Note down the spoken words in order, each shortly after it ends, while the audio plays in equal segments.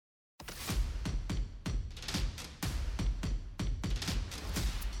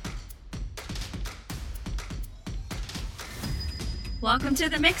Welcome to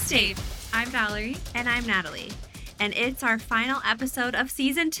the mixtape. I'm Valerie. And I'm Natalie. And it's our final episode of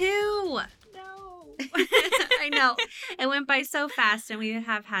season 2. No. I know. It went by so fast, and we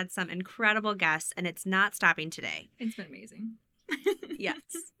have had some incredible guests, and it's not stopping today. It's been amazing. Yes.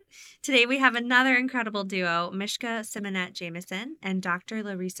 Today we have another incredible duo, Mishka Symonette Jameson and Dr.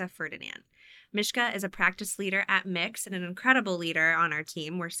 LaReesa Ferdinand. Mishka is a practice leader at Mix and an incredible leader on our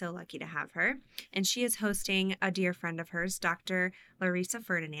team. We're so lucky to have her. And she is hosting a dear friend of hers, Dr. LaReesa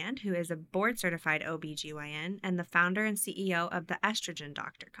Ferdinand, who is a board-certified OBGYN and the founder and CEO of the Estrogen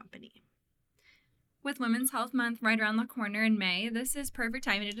Doctor Company. With Women's Health Month right around the corner in May, this is perfect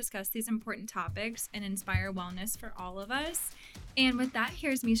time to discuss these important topics and inspire wellness for all of us. And with that,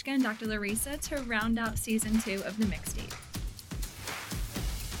 here's Mishka and Dr. LaReesa to round out season 2 of the mixtape.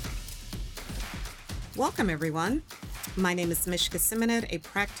 Welcome, everyone. My name is Mishka Symonette, a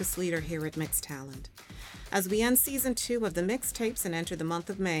practice leader here at Mix Talent. As we end season 2 of the mixtapes and enter the month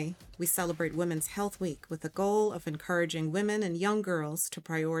of May, we celebrate Women's Health Week with the goal of encouraging women and young girls to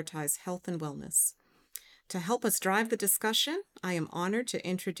prioritize health and wellness. To help us drive the discussion, I am honored to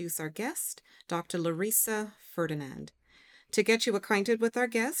introduce our guest, Dr. LaReesa Ferdinand. To get you acquainted with our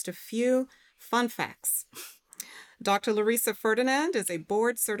guest, a few fun facts. Dr. LaReesa Ferdinand is a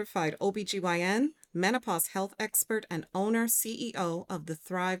board-certified OBGYN, menopause health expert, and owner-CEO of the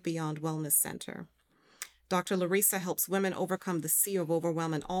Thrive Beyond Wellness Center. Dr. LaReesa helps women overcome the sea of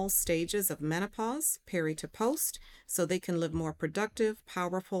overwhelm in all stages of menopause, peri to post, so they can live more productive,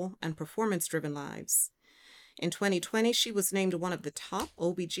 powerful, and performance-driven lives. In 2020, she was named one of the top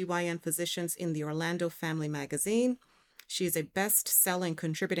OBGYN physicians in the Orlando Family Magazine. She is a best-selling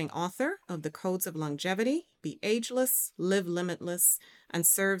contributing author of The Codes of Longevity, Be Ageless, Live Limitless, and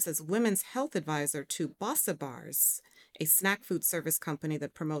serves as women's health advisor to Bossa Bars, a snack food service company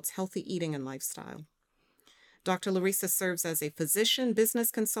that promotes healthy eating and lifestyle. Dr. LaReesa serves as a physician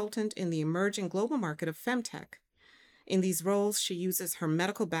business consultant in the emerging global market of femtech. In these roles, she uses her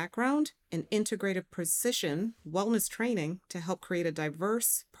medical background and integrative precision wellness training to help create a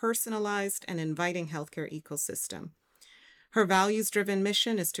diverse, personalized, and inviting healthcare ecosystem. Her values-driven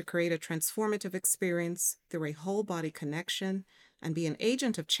mission is to create a transformative experience through a whole-body connection and be an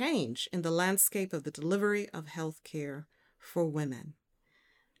agent of change in the landscape of the delivery of health care for women.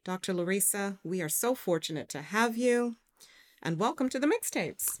 Dr. LaReesa, we are so fortunate to have you, and welcome to the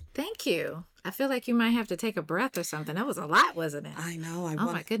mixtapes. Thank you. I feel like you might have to take a breath or something. That was a lot, wasn't it? I know.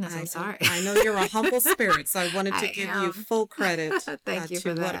 My goodness, I'm sorry. I know you're a humble spirit, so I wanted to give you full credit Thank you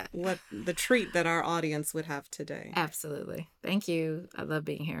for that. What the treat that our audience would have today. Absolutely. Thank you. I love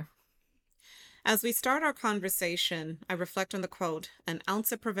being here. As we start our conversation, I reflect on the quote, "An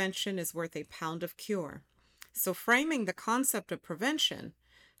ounce of prevention is worth a pound of cure." So framing the concept of prevention,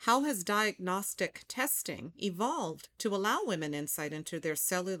 how has diagnostic testing evolved to allow women insight into their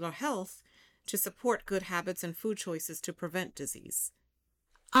cellular health to support good habits and food choices to prevent disease?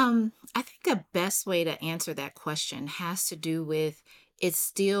 I think the best way to answer that question has to do with it's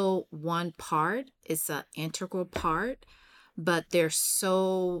still one part. It's an integral part. But there's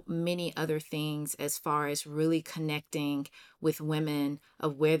so many other things as far as really connecting with women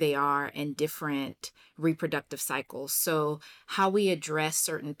of where they are in different reproductive cycles. So how we address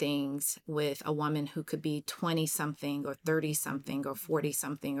certain things with a woman who could be 20-something or 30-something or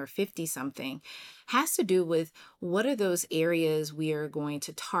 40-something or 50-something has to do with what are those areas we are going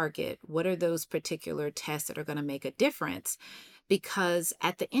to target? What are those particular tests that are going to make a difference? Because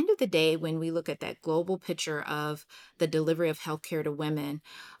at the end of the day, when we look at that global picture of the delivery of healthcare to women,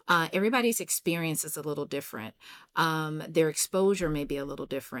 everybody's experience is a little different. Their exposure may be a little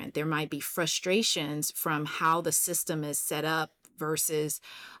different. There might be frustrations from how the system is set up versus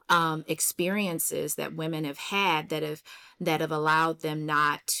experiences that women have had that have allowed them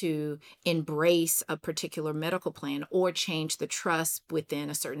not to embrace a particular medical plan or change the trust within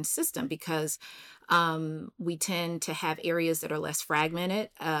a certain system, because we tend to have areas that are less fragmented,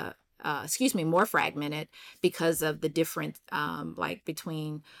 more fragmented because of the different,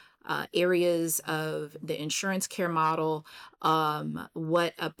 between areas of the insurance care model,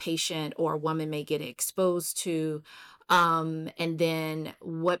 what a patient or a woman may get exposed to, and then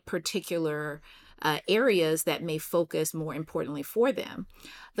what particular areas that may focus more importantly for them.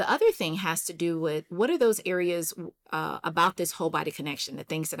 The other thing has to do with what are those areas about this whole body connection, the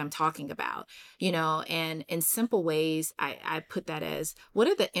things that I'm talking about, and in simple ways, I put that as what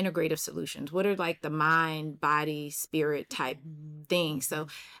are the integrative solutions? What are like the mind, body, spirit type things? So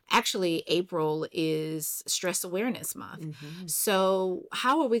actually April is Stress Awareness Month. Mm-hmm. So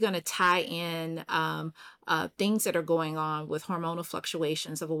how are we going to tie in things that are going on with hormonal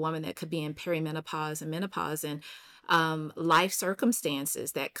fluctuations of a woman that could be in perimenopause and menopause, and life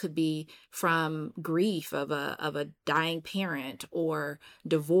circumstances that could be from grief of a dying parent or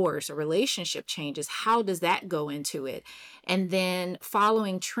divorce or relationship changes. How does that go into it? And then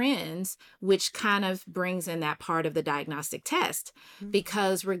following trends, which kind of brings in that part of the diagnostic test,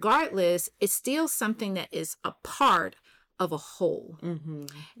 because regardless, it's still something that is a part of a whole.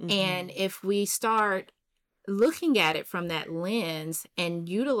 And if we start looking at it from that lens and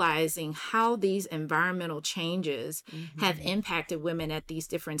utilizing how these environmental changes have impacted women at these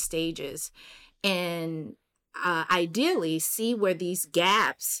different stages, and ideally see where these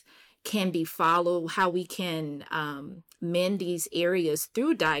gaps can be followed, how we can mend these areas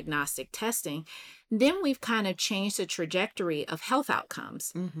through diagnostic testing, then we've kind of changed the trajectory of health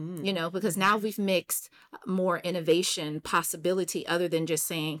outcomes, because now we've mixed more innovation possibility other than just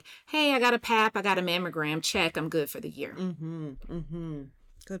saying, hey, I got a PAP, I got a mammogram, check, I'm good for the year.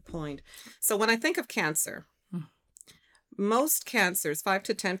 Good point. So when I think of cancer, most cancers, 5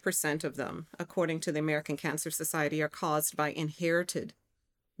 to 10% of them, according to the American Cancer Society, are caused by inherited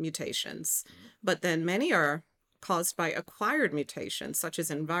mutations. But then many are caused by acquired mutations, such as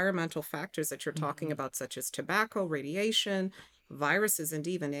environmental factors that you're talking about, such as tobacco, radiation, viruses, and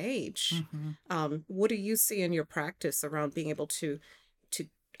even age. What do you see in your practice around being able to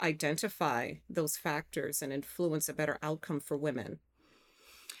identify those factors and influence a better outcome for women?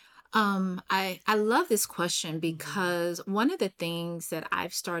 I love this question because one of the things that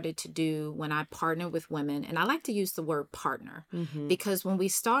I've started to do when I partner with women, and I like to use the word partner, because when we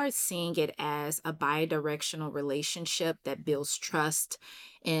start seeing it as a bidirectional relationship that builds trust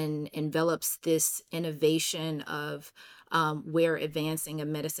and envelops this innovation of where advancing a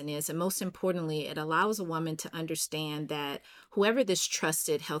medicine is. And most importantly, it allows a woman to understand that whoever this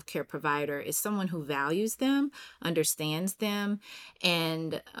trusted healthcare provider is someone who values them, understands them,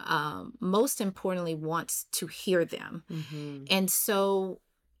 and most importantly, wants to hear them. And so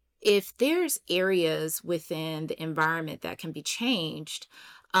if there's areas within the environment that can be changed,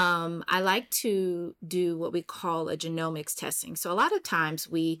 I like to do what we call a genomics testing. So a lot of times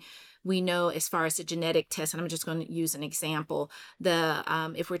we know, as far as the genetic test, and I'm just going to use an example,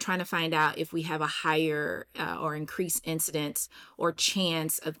 if we're trying to find out if we have a higher or increased incidence or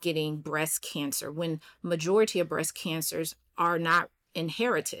chance of getting breast cancer, when majority of breast cancers are not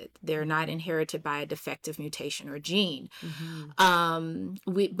inherited. They're not inherited by a defective mutation or gene.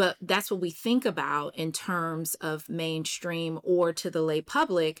 But that's what we think about in terms of mainstream or to the lay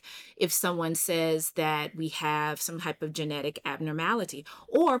public if someone says that we have some type of genetic abnormality.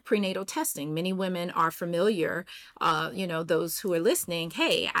 Or prenatal testing. Many women are familiar, those who are listening,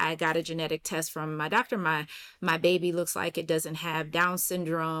 hey, I got a genetic test from my doctor. My baby looks like it doesn't have Down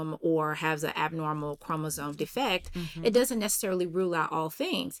syndrome or has an abnormal chromosome defect. It doesn't necessarily rule out all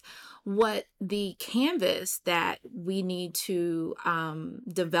things. What the canvas that we need to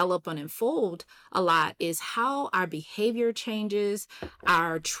develop and unfold a lot is how our behavior changes,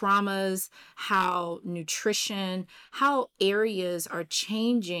 our traumas, how nutrition, how areas are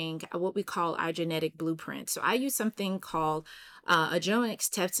changing what we call our genetic blueprint. So I use something called a genomics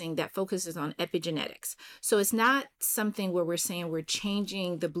testing that focuses on epigenetics. So it's not something where we're saying we're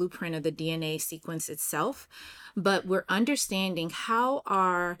changing the blueprint of the DNA sequence itself, but we're understanding how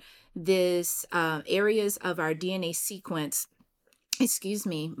are these areas of our DNA sequence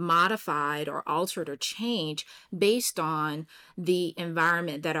modified or altered or changed based on the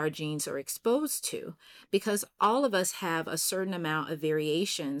environment that our genes are exposed to. Because all of us have a certain amount of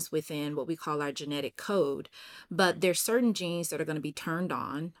variations within what we call our genetic code, but there's certain genes that are going to be turned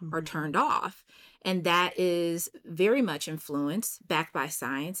on or turned off. And that is very much influenced, backed by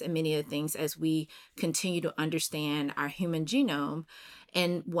science and many of the things as we continue to understand our human genome.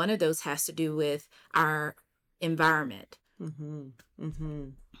 And one of those has to do with our environment.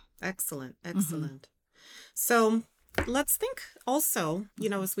 Excellent. So let's think also,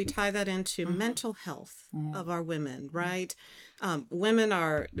 as we tie that into mental health of our women, right?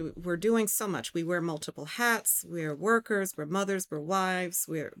 We're doing so much. We wear multiple hats. We're workers, we're mothers, we're wives,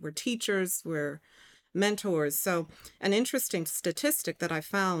 we're teachers, we're mentors. So an interesting statistic that I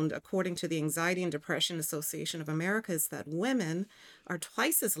found, according to the Anxiety and Depression Association of America, is that women are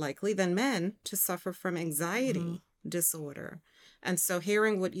twice as likely than men to suffer from anxiety disorder. And so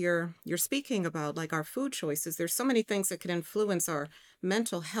hearing what you're speaking about, like our food choices, there's so many things that can influence our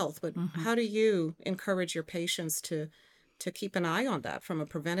mental health, but how do you encourage your patients to keep an eye on that from a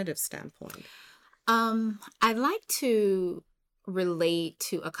preventative standpoint? I like to relate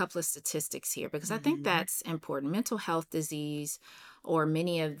to a couple of statistics here because I think that's important. Mental health disease or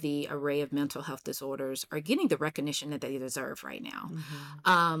many of the array of mental health disorders are getting the recognition that they deserve right now.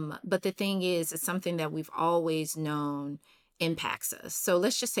 But the thing is, it's something that we've always known impacts us. So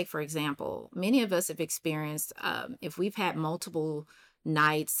let's just take, for example, many of us have experienced, if we've had multiple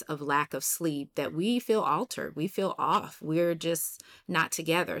nights of lack of sleep, that we feel altered, we feel off, we're just not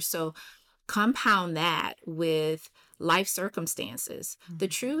together. So compound that with life circumstances. The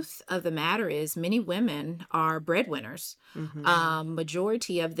truth of the matter is many women are breadwinners.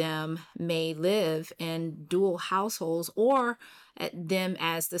 Majority of them may live in dual households or them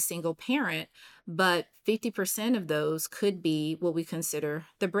as the single parent, but 50% of those could be what we consider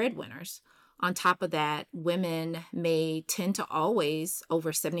the breadwinners. On top of that, women may tend to always,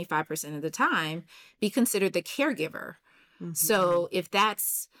 over 75% of the time, be considered the caregiver. So if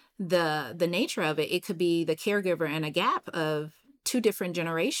that's the nature of it, it could be the caregiver in a gap of 2 different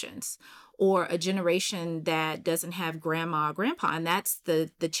generations, or a generation that doesn't have grandma or grandpa. And that's the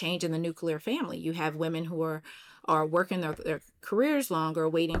change in the nuclear family. You have women who are working their careers longer,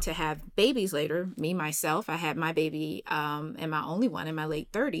 waiting to have babies later. Me, myself, I had my baby and my only one in my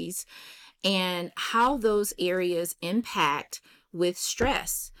late 30s. And how those areas impact with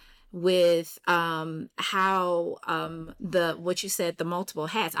stress, with how what you said, the multiple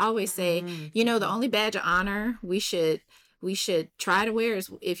hats. I always say, the only badge of honor we should try to wear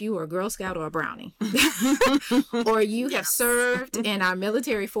is if you were a Girl Scout or a Brownie, or you have served in our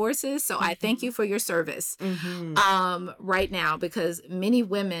military forces. So I thank you for your service right now, because many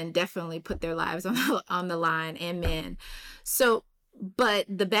women definitely put their lives on the line, and men. So, but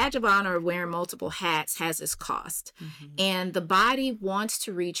the badge of honor of wearing multiple hats has its cost. And the body wants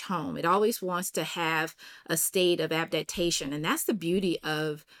to reach home. It always wants to have a state of adaptation. And that's the beauty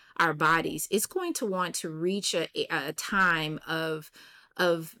of our bodies. It's going to want to reach a time of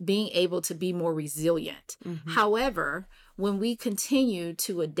being able to be more resilient. However, when we continue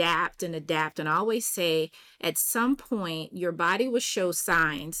to adapt, and I always say at some point your body will show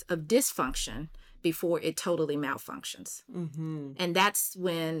signs of dysfunction before it totally malfunctions. And that's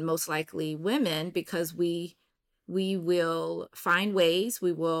when most likely women, because we will find ways,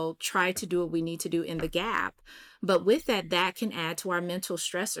 we will try to do what we need to do in the gap. But with that can add to our mental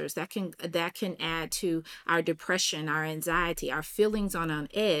stressors. That can add to our depression, our anxiety, our feelings on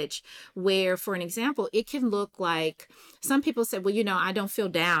edge, where, for an example, it can look like some people say, well, I don't feel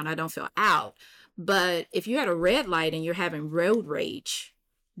down, I don't feel out. But if you're at a red light and you're having road rage,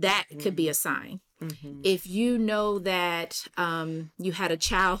 that could be a sign. If you know that you had a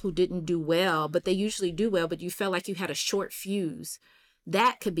child who didn't do well, but they usually do well, but you felt like you had a short fuse,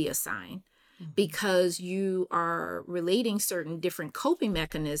 that could be a sign, because you are relating certain different coping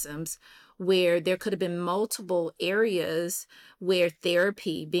mechanisms where there could have been multiple areas where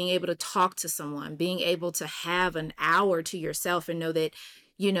therapy, being able to talk to someone, being able to have an hour to yourself and know that,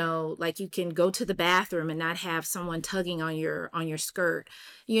 like you can go to the bathroom and not have someone tugging on your skirt.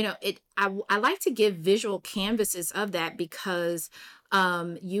 I like to give visual canvases of that, because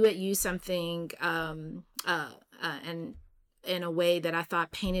you had used something and in a way that I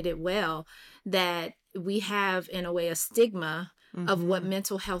thought painted it well, that we have in a way a stigma of what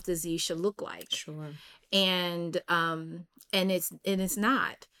mental health disease should look like. Sure. And it's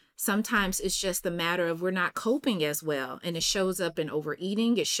not. Sometimes it's just the matter of we're not coping as well, and it shows up in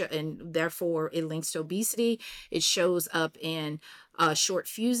overeating. And therefore it links to obesity. It shows up in short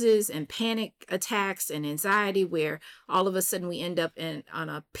fuses and panic attacks and anxiety, where all of a sudden we end up on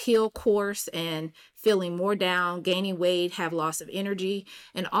a pill course and feeling more down, gaining weight, have loss of energy.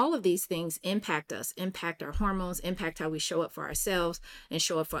 And all of these things impact us, impact our hormones, impact how we show up for ourselves and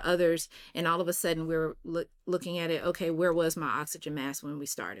show up for others. And all of a sudden we're looking at it, okay, where was my oxygen mask when we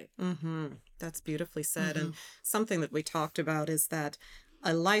started? That's beautifully said. And something that we talked about is that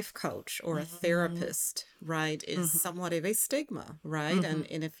a life coach or a therapist, right, is somewhat of a stigma, right? And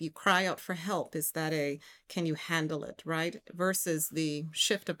if you cry out for help, is that can you handle it, right? Versus the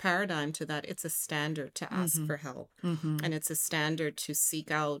shift of paradigm to that, it's a standard to ask for help. And it's a standard to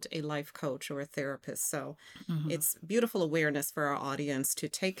seek out a life coach or a therapist. So it's beautiful awareness for our audience to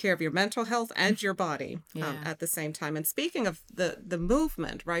take care of your mental health and your body at the same time. And speaking of the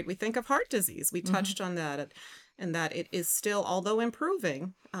movement, right, we think of heart disease. We touched on that. And that it is still, although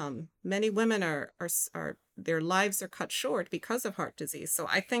improving, many women are their lives are cut short because of heart disease. So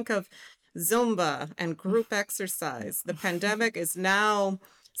I think of Zumba and group exercise. The pandemic is now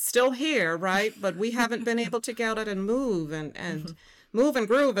still here, right? But we haven't been able to get out and move and move and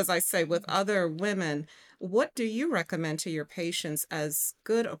groove, as I say, with other women. What do you recommend to your patients as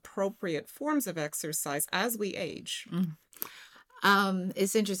good, appropriate forms of exercise as we age?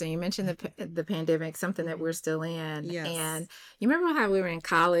 It's interesting. You mentioned the pandemic, something that we're still in. Yes. And you remember how we were in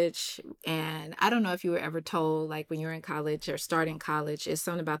college, and I don't know if you were ever told, like when you were in college or starting college, it's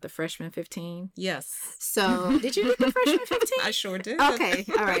something about the freshman 15. Yes. So did you get the freshman 15? I sure did. Okay.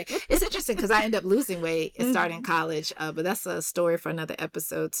 All right. It's interesting because I ended up losing weight and starting college, but that's a story for another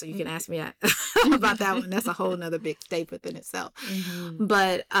episode. So you can ask me about that one. That's a whole nother big state within itself.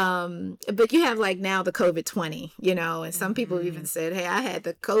 But you have like now the COVID 20, and some people even said, hey, I had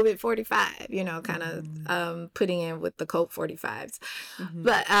the COVID 45, kind of putting in with the Coke 45s.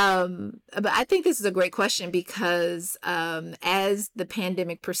 But I think this is a great question because as the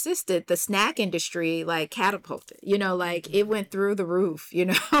pandemic persisted, the snack industry like catapulted, like it went through the roof,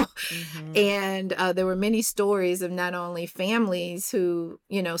 and there were many stories of not only families who,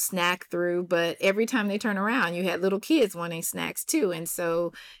 snack through, but every time they turn around, you had little kids wanting snacks too. And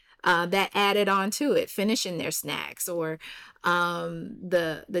so that added on to it, finishing their snacks, or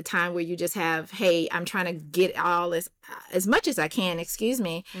the time where you just have, hey, I'm trying to get all as much as I can,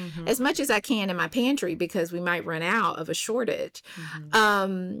 as much as I can in my pantry because we might run out of a shortage.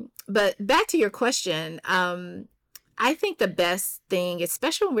 But back to your question, I think the best thing,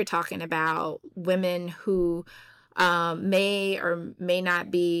 especially when we're talking about women who may or may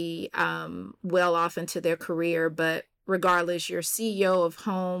not be well off into their career, but regardless, you're CEO of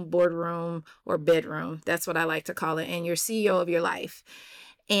home, boardroom, or bedroom. That's what I like to call it. And you're CEO of your life.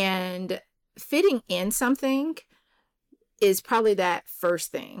 And fitting in something is probably that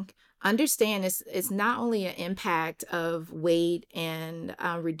first thing. Understand it's not only an impact of weight and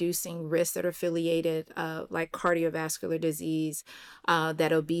reducing risks that are affiliated like cardiovascular disease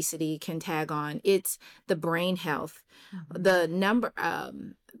that obesity can tag on. It's the brain health. The number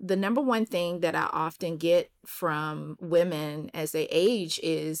one thing that I often get from women as they age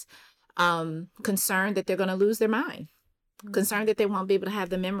is concern that they're going to lose their mind. Concerned that they won't be able to have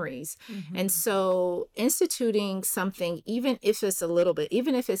the memories. And so instituting something, even if it's a little bit,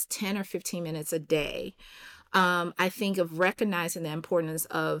 even if it's 10 or 15 minutes a day, I think of recognizing the importance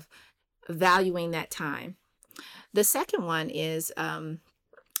of valuing that time. The second one is,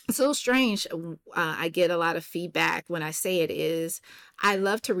 it's a little strange. I get a lot of feedback when I say it is, I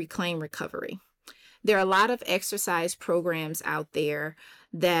love to reclaim recovery. There are a lot of exercise programs out there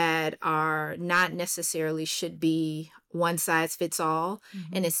that are not necessarily should be one size fits all.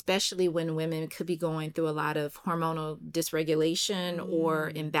 And especially when women could be going through a lot of hormonal dysregulation or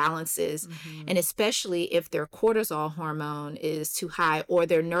imbalances. And especially if their cortisol hormone is too high or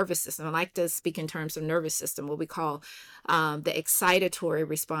their nervous system. I like to speak in terms of nervous system, what we call the excitatory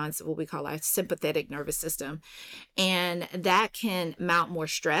response, what we call our sympathetic nervous system. And that can mount more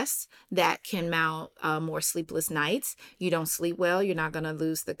stress, that can mount more sleepless nights. You don't sleep well, you're not going to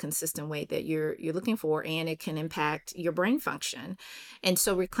lose the consistent weight that you're looking for, and it can impact your brain function. And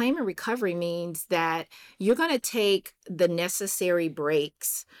so reclaim and recovery means that you're going to take the necessary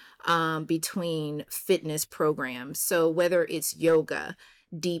breaks between fitness programs. So whether it's yoga,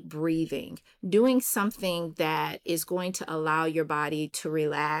 deep breathing, doing something that is going to allow your body to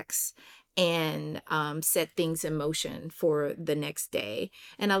relax and set things in motion for the next day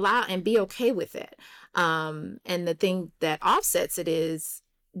and allow and be okay with it. And the thing that offsets it is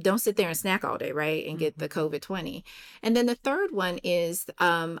don't sit there and snack all day, right? And get the COVID-20. And then the third one is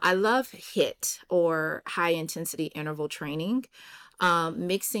I love HIIT or high intensity interval training.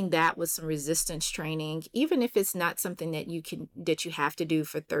 Mixing that with some resistance training, even if it's not something that you have to do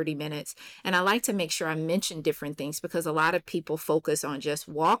for 30 minutes. And I like to make sure I mention different things because a lot of people focus on just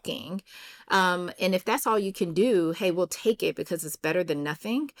walking. And if that's all you can do, hey, we'll take it because it's better than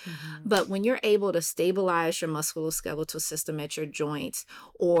nothing. But when you're able to stabilize your musculoskeletal system at your joints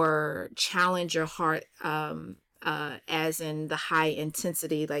or challenge your heart, as in the high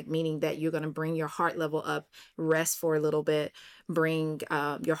intensity, like meaning that you're going to bring your heart level up, rest for a little bit, bring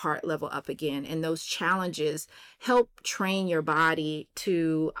your heart level up again. And those challenges help train your body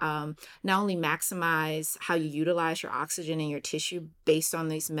to not only maximize how you utilize your oxygen in your tissue based on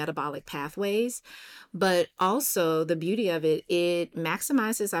these metabolic pathways, but also the beauty of it, it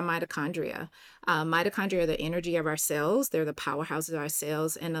maximizes our mitochondria. Mitochondria are the energy of our cells. They're the powerhouses of our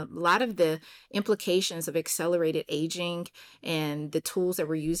cells. And a lot of the implications of accelerated aging and the tools that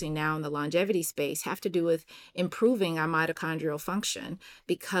we're using now in the longevity space have to do with improving our mitochondrial function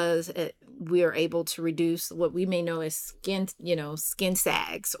because we are able to reduce what we may know as skin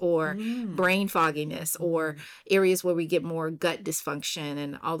sags or brain fogginess or areas where we get more gut dysfunction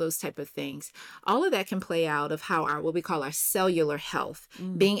and all those type of things. All of that can play out of how what we call our cellular health,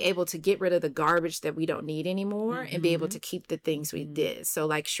 being able to get rid of the garbage that we don't need anymore and be able to keep the things we did. So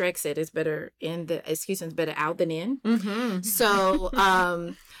like Shrek said, it's better out than in.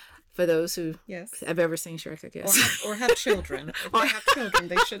 So, for those who have ever seen Shrek, I guess. Or have children. If they have children,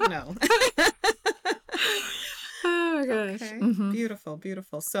 they should know. Oh, my gosh. Okay. Beautiful,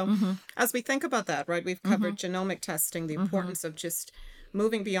 beautiful. So as we think about that, right, we've covered genomic testing, the importance of just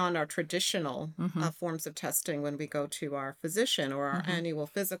moving beyond our traditional forms of testing when we go to our physician or our annual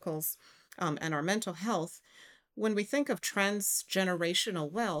physicals and our mental health. When we think of transgenerational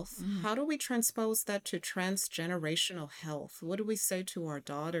wealth, how do we transpose that to transgenerational health? What do we say to our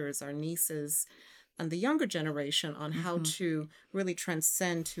daughters, our nieces, and the younger generation on how to really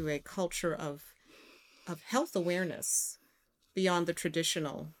transcend to a culture of health awareness beyond the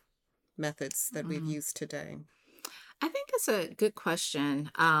traditional methods that we've used today? I think it's a good question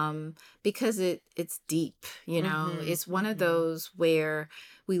because it's deep, It's one of those where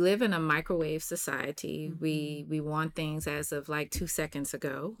we live in a microwave society. We want things as of like 2 seconds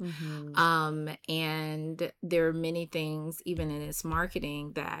ago. And there are many things, even in its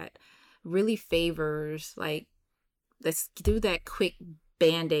marketing, that really favors like, let's do that quick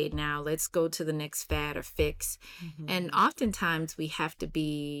Band-Aid now. Let's go to the next fad or fix. And oftentimes we have to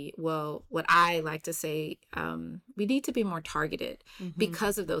be, what I like to say, we need to be more targeted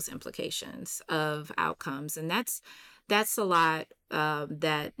because of those implications of outcomes. And that's a lot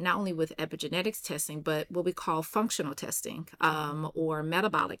that not only with epigenetics testing, but what we call functional testing or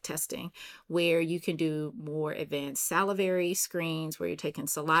metabolic testing, where you can do more advanced salivary screens, where you're taking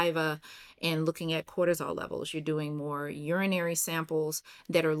saliva and looking at cortisol levels. You're doing more urinary samples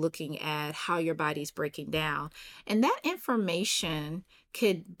that are looking at how your body's breaking down. And that information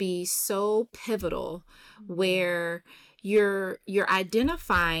could be so pivotal where you're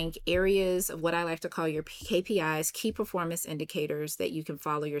identifying areas of what I like to call your KPIs, key performance indicators that you can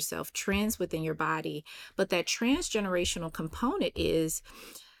follow yourself, trends within your body. But that transgenerational component is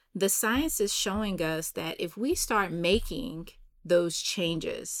the science is showing us that if we start making those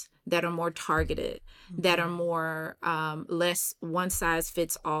changes that are more targeted, that are more less one size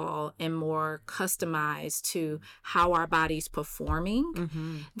fits all and more customized to how our body's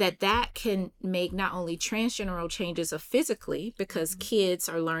performing, that can make not only transgenerational changes of physically, because kids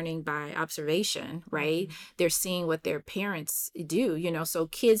are learning by observation, right? They're seeing what their parents do, so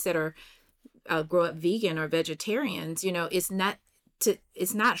kids that are grow up vegan or vegetarians, it's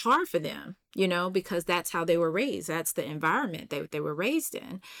not hard for them, because that's how they were raised. That's the environment they were raised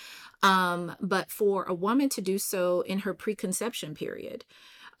in. But for a woman to do so in her preconception period,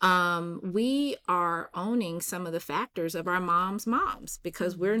 we are owning some of the factors of our moms,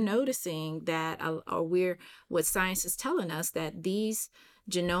 because we're noticing that, what science is telling us, that these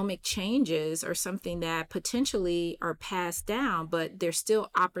genomic changes are something that potentially are passed down, but there's still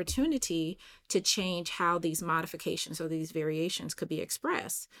opportunity to change how these modifications or these variations could be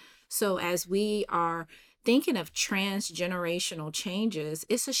expressed. So as we are thinking of transgenerational changes,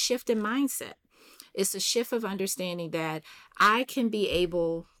 it's a shift in mindset. It's a shift of understanding that I can be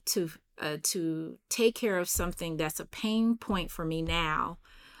able to take care of something that's a pain point for me now,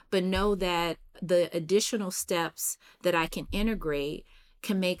 but know that the additional steps that I can integrate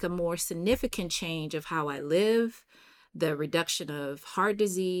can make a more significant change of how I live, the reduction of heart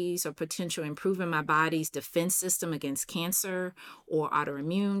disease or potential improving my body's defense system against cancer or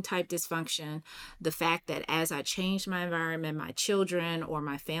autoimmune type dysfunction. The fact that as I change my environment, my children or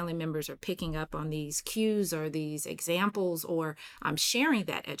my family members are picking up on these cues or these examples, or I'm sharing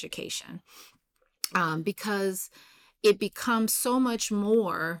that education, because it becomes so much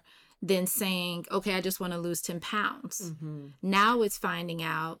more than saying, okay, I just want to lose 10 pounds. Now it's finding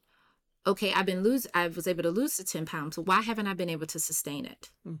out, okay, I was able to lose the 10 pounds. So why haven't I been able to sustain it?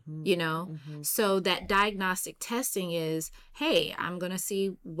 So that diagnostic testing is, hey, I'm going to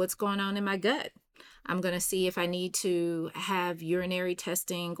see what's going on in my gut. I'm going to see if I need to have urinary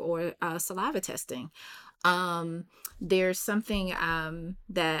testing or saliva testing. There's something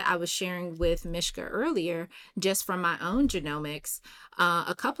that I was sharing with Mishka earlier, just from my own genomics,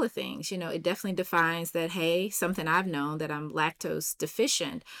 a couple of things. It definitely defines that, hey, something I've known, that I'm lactose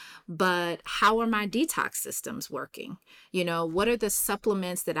deficient, but how are my detox systems working? What are the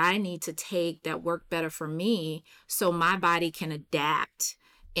supplements that I need to take that work better for me so my body can adapt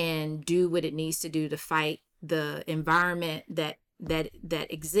and do what it needs to do to fight the environment that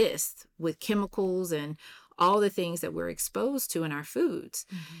exists with chemicals and all the things that we're exposed to in our foods.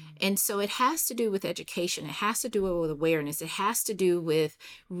 And so it has to do with education. It has to do with awareness. It has to do with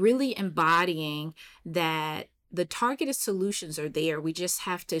really embodying that the targeted solutions are there. We just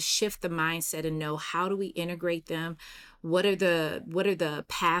have to shift the mindset and know, how do we integrate them? What are the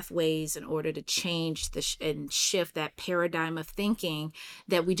pathways in order to change and shift that paradigm of thinking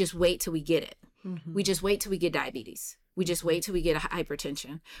that we just wait till we get it. We just wait till we get diabetes. We just wait till we get a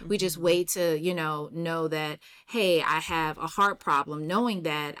hypertension. We just wait to, know that, hey, I have a heart problem, knowing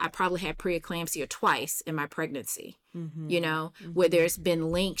that I probably had preeclampsia twice in my pregnancy, where there's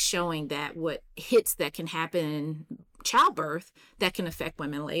been links showing that what hits that can happen in childbirth that can affect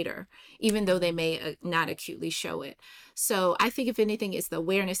women later, even though they may not acutely show it. So I think if anything, it's the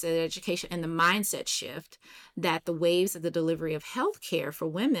awareness and the education and the mindset shift that the waves of the delivery of healthcare for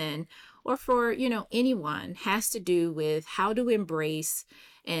women or for, anyone has to do with how to embrace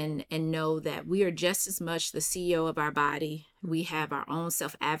and know that we are just as much the CEO of our body. We have our own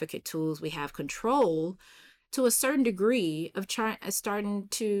self-advocate tools. We have control to a certain degree of starting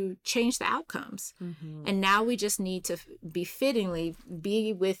to change the outcomes. And now we just need to befittingly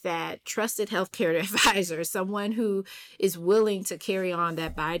be with that trusted healthcare advisor, someone who is willing to carry on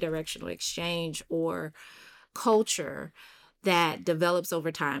that bidirectional exchange or culture that develops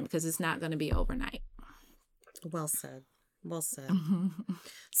over time, because it's not going to be overnight. Well said. Well said.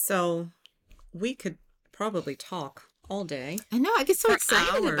 So we could probably talk all day. I know. I get so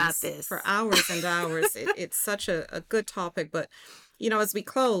excited about this. For hours and hours. It's such a good topic. But, as we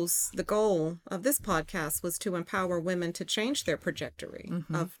close, the goal of this podcast was to empower women to change their trajectory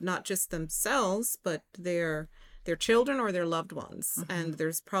of not just themselves, but their children or their loved ones. And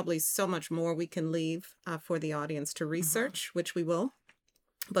there's probably so much more we can leave for the audience to research, which we will.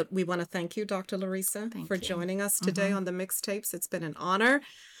 But we want to thank you, Dr. LaReesa, for joining us today on the Mixtapes. It's been an honor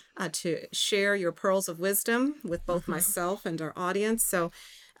to share your pearls of wisdom with both myself and our audience. So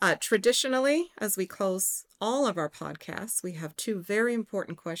traditionally, as we close all of our podcasts, we have two very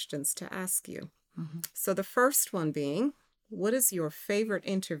important questions to ask you. So the first one being, what is your favorite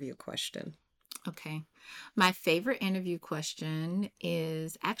interview question? Okay. My favorite interview question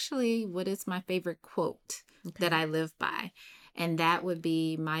is actually, what is my favorite quote that I live by? And that would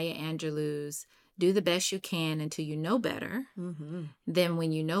be Maya Angelou's, do the best you can until you know better. Then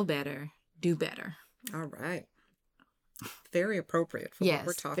when you know better, do better. All right. Very appropriate for what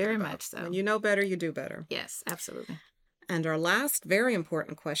we're talking about. Yes, very much so. When you know better, you do better. Yes, absolutely. And our last very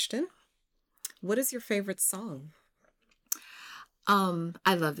important question, what is your favorite song?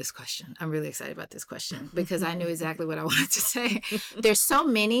 I love this question. I'm really excited about this question because I knew exactly what I wanted to say. There's so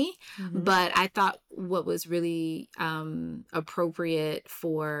many, but I thought what was really appropriate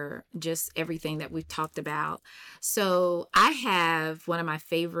for just everything that we've talked about. So I have one of my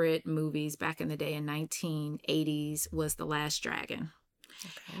favorite movies back in the day in 1980s was The Last Dragon.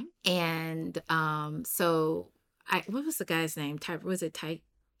 Okay. And what was the guy's name? Was it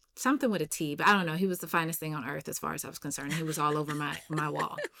something with a T, but I don't know. He was the finest thing on earth as far as I was concerned. He was all over my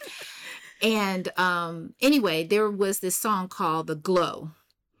wall. And anyway, there was this song called The Glow.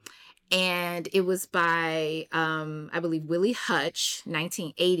 And it was by, I believe, Willie Hutch,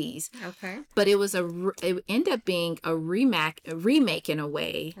 1980s. Okay. But it ended up being a remake in a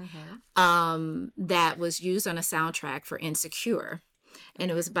way that was used on a soundtrack for Insecure. And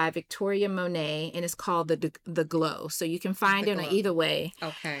it was by Victoria Monet, and it's called The Glow. So you can find it on either way.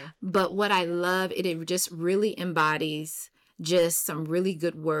 Okay. But what I love, it just really embodies just some really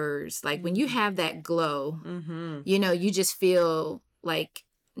good words. Like when you have that glow, you just feel like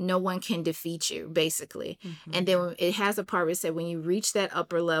no one can defeat you, basically. And then it has a part where it said, when you reach that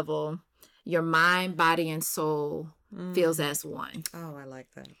upper level, your mind, body, and soul feels as one. Oh, I like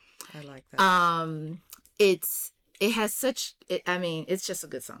that. It's just a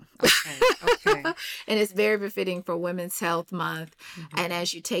good song. Okay. And it's very befitting for Women's Health Month. And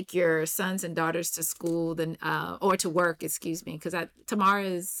as you take your sons and daughters to school, or to work, because tomorrow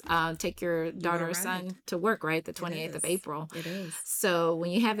is take your daughter or son to work, right? The 28th of April. It is. So when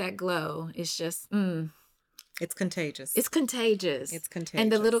you have that glow, it's just, it's contagious. It's contagious.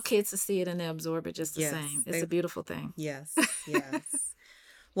 And the little kids will see it and they absorb it just the same. It's a beautiful thing. Yes.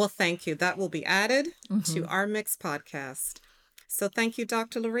 Well, thank you. That will be added to our Mix podcast. So thank you,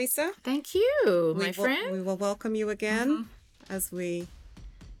 Dr. LaReesa. Thank you, my friend. We will welcome you again as we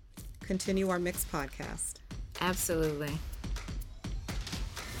continue our Mix podcast. Absolutely.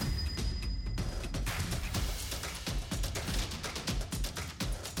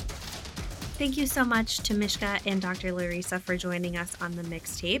 Thank you so much to Mishka and Dr. LaReesa for joining us on the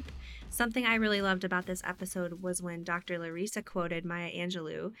Mixtape. Something I really loved about this episode was when Dr. LaReesa quoted Maya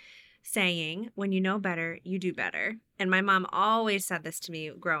Angelou, saying, when you know better, you do better. And my mom always said this to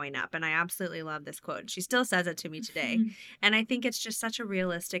me growing up, and I absolutely love this quote. She still says it to me today. And I think it's just such a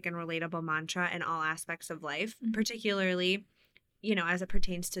realistic and relatable mantra in all aspects of life, particularly, you know, as it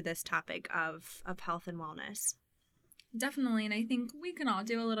pertains to this topic of health and wellness. Definitely. And I think we can all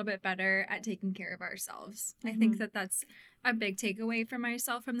do a little bit better at taking care of ourselves. I think that that's a big takeaway for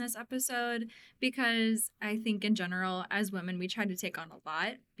myself from this episode, because I think in general, as women, we try to take on a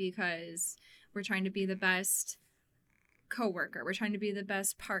lot because we're trying to be the best coworker. We're trying to be the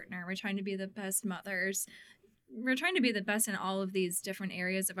best partner. We're trying to be the best mothers. We're trying to be the best in all of these different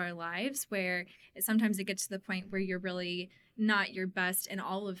areas of our lives, where sometimes it gets to the point where you're really not your best in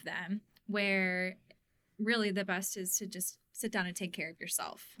all of them, where really the best is to just sit down and take care of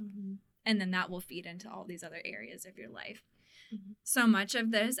yourself. And then that will feed into all these other areas of your life. So much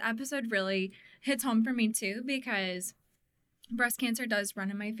of this episode really hits home for me too, because breast cancer does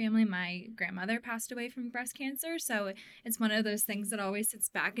run in my family. My grandmother passed away from breast cancer. So it's one of those things that always sits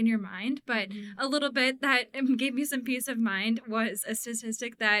back in your mind. But a little bit that gave me some peace of mind was a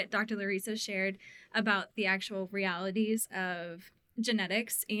statistic that Dr. LaReesa shared about the actual realities of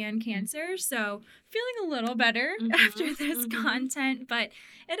genetics and cancer. So feeling a little better after this content, but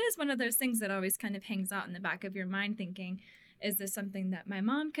it is one of those things that always kind of hangs out in the back of your mind, thinking, is this something that my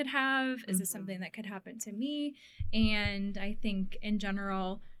mom could have? Is this something that could happen to me? And I think in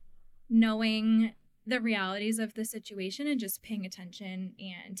general, knowing the realities of the situation and just paying attention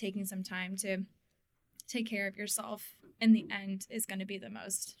and taking some time to take care of yourself in the end is going to be the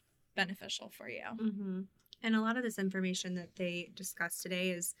most beneficial for you. And a lot of this information that they discussed today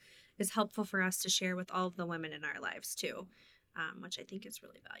is helpful for us to share with all of the women in our lives too, which I think is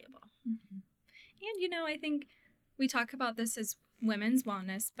really valuable. And, you know, I think we talk about this as women's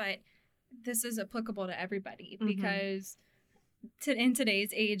wellness, but this is applicable to everybody because in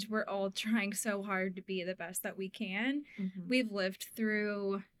today's age, we're all trying so hard to be the best that we can. We've lived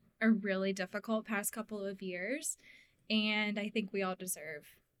through a really difficult past couple of years, and I think we all deserve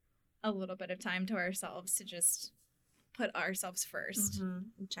a little bit of time to ourselves to just put ourselves first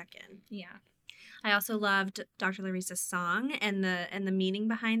and check in. Yeah. I also loved Dr. LaReesa's song and the meaning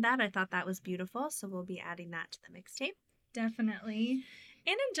behind that. I thought that was beautiful, so we'll be adding that to the mixtape. Definitely.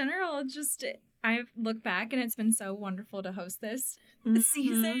 And in general, just I've looked back and it's been so wonderful to host this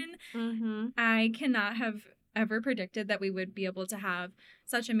season. I cannot have ever predicted that we would be able to have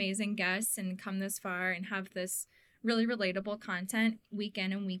such amazing guests and come this far and have this really relatable content week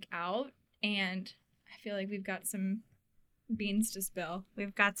in and week out. And I feel like we've got some beans to spill.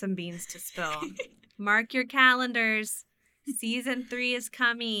 We've got some beans to spill. Mark your calendars. Season 3 is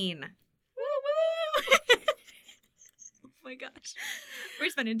coming. Woo woo! Oh my gosh. We're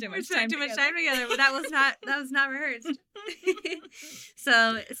spending too much time together, but that was not rehearsed.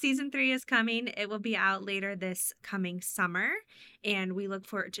 So season 3 is coming. It will be out later this coming summer, and we look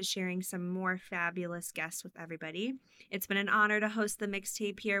forward to sharing some more fabulous guests with everybody. It's been an honor to host the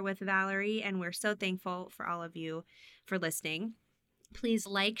mixtape here with Valerie, and we're so thankful for all of you for listening. Please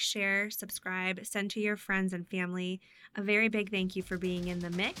like, share, subscribe, send to your friends and family. A very big thank you for being in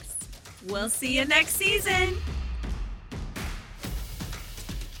the mix. We'll see you next season.